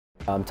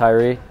I'm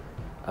Tyree.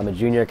 I'm a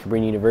junior at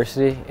Cabrini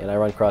University, and I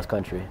run cross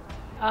country.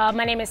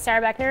 My name is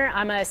Sarah Beckner.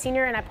 I'm a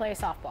senior and I play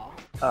softball.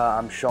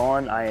 I'm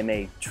Sean. I am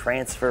a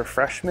transfer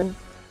freshman.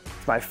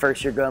 It's my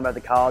first year going back to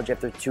college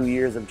after 2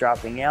 years of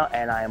dropping out,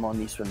 and I am on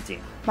the swim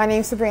team. My name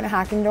is Sabrina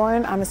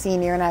Hackendorn. I'm a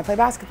senior and I play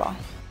basketball.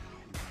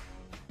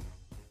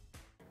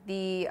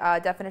 The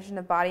definition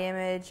of body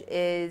image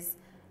is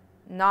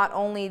not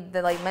only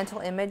the mental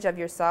image of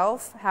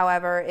yourself,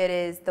 however, it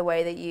is the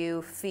way that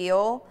you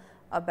feel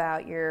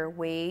about your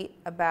weight,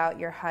 about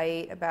your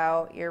height,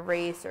 about your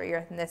race or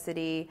your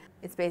ethnicity.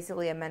 It's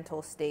basically a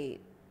mental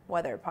state,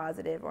 whether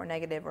positive or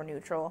negative or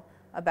neutral,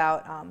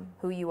 about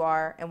who you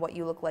are and what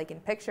you look like in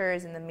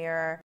pictures, in the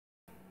mirror.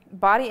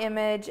 Body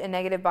image and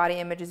negative body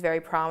image is very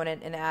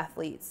prominent in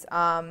athletes.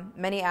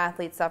 Many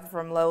athletes suffer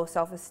from low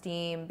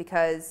self-esteem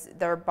because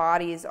their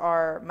bodies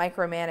are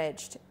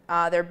micromanaged.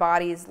 Their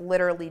bodies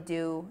literally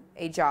do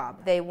a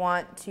job. They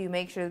want to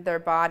make sure that their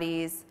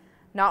bodies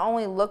not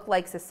only look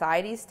like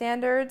society's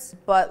standards,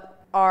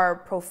 but are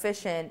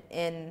proficient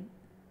in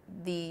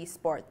the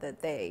sport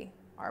that they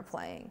are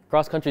playing.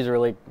 Cross country is a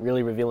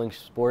really revealing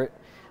sport.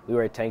 We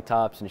wear tank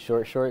tops and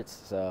short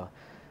shorts, so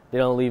they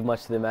don't leave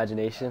much to the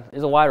imagination.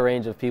 There's a wide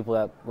range of people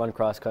that run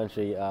cross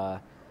country. A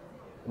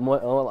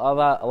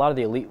lot of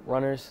the elite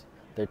runners,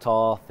 they're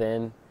tall,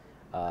 thin,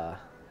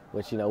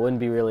 which wouldn't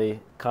be really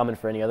common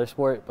for any other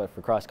sport, but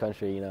for cross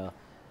country, you're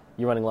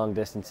running long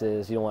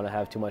distances. You don't want to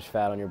have too much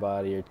fat on your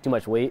body or too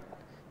much weight,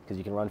 because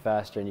you can run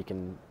faster and you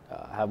can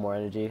have more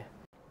energy.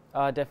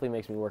 It definitely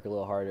makes me work a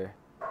little harder.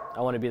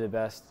 I want to be the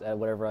best at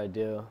whatever I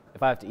do.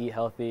 If I have to eat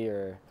healthy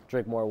or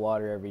drink more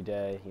water every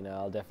day,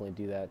 I'll definitely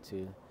do that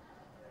to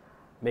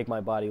make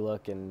my body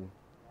look and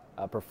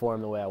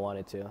perform the way I want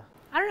it to.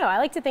 I don't know, I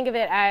like to think of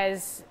it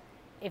as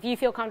if you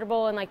feel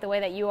comfortable in the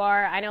way that you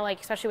are. I know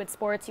especially with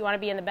sports, you want to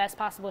be in the best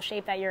possible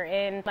shape that you're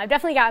in. I've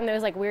definitely gotten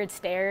those weird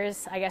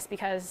stares, I guess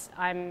because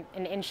I'm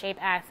an in-shape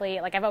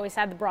athlete. I've always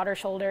had the broader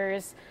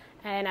shoulders,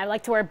 and I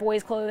like to wear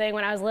boys' clothing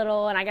when I was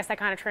little, and I guess that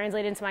kind of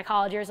translated into my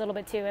college years a little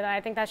bit too, and I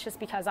think that's just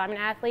because I'm an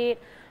athlete.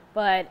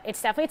 But it's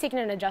definitely taken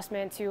an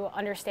adjustment to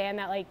understand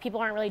that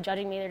people aren't really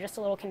judging me, they're just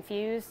a little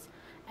confused,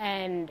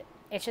 and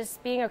it's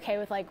just being okay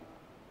with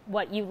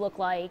what you look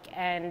like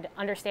and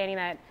understanding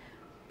that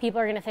people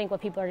are going to think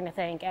what people are going to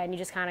think, and you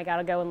just kind of got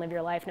to go and live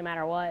your life no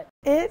matter what.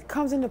 It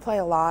comes into play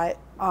a lot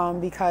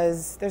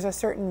because there's a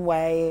certain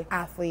way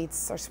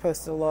athletes are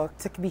supposed to look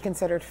to be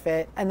considered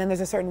fit, and then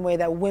there's a certain way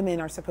that women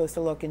are supposed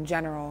to look in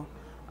general,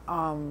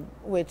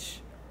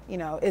 which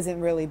isn't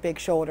really big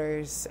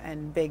shoulders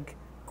and big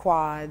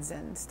quads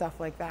and stuff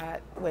like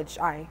that, which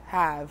I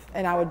have.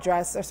 And I would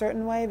dress a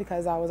certain way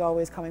because I was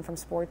always coming from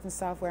sports and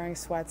stuff, wearing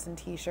sweats and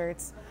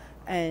t-shirts,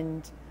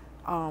 and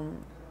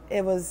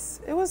it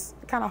was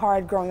kind of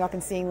hard growing up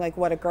and seeing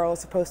what a girl is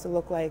supposed to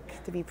look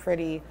like to be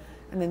pretty,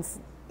 and then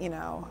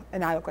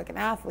and I look like an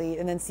athlete,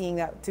 and then seeing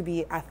that to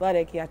be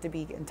athletic you have to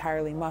be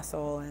entirely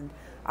muscle, and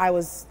I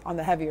was on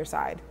the heavier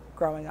side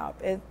growing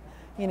up. It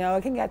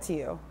can get to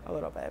you a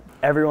little bit.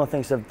 Everyone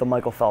thinks of the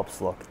Michael Phelps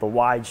look, the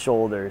wide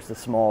shoulders, the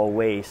small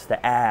waist,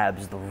 the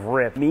abs, the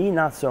rip. Me,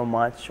 not so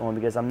much, only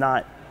because I'm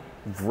not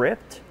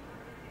ripped,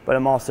 but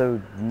I'm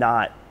also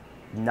not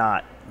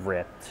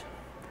ripped.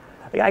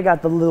 I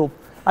got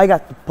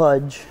the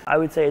pudge. I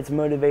would say it's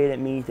motivated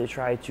me to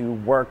try to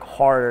work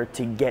harder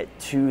to get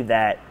to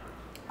that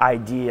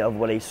idea of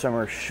what a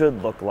swimmer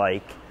should look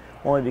like,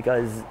 only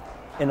because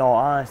in all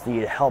honesty,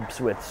 it helps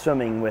with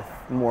swimming. With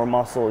more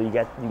muscle, you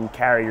can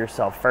carry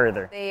yourself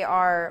further. They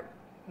are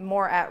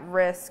more at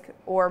risk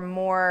or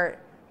more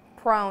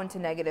prone to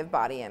negative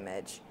body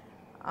image.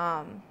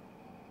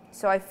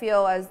 So I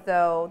feel as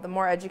though the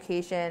more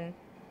education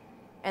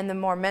and the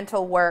more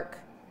mental work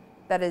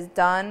that is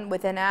done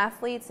within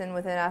athletes and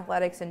within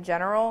athletics in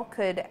general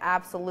could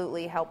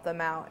absolutely help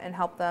them out and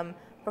help them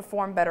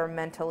perform better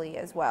mentally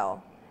as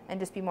well, and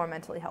just be more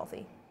mentally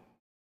healthy.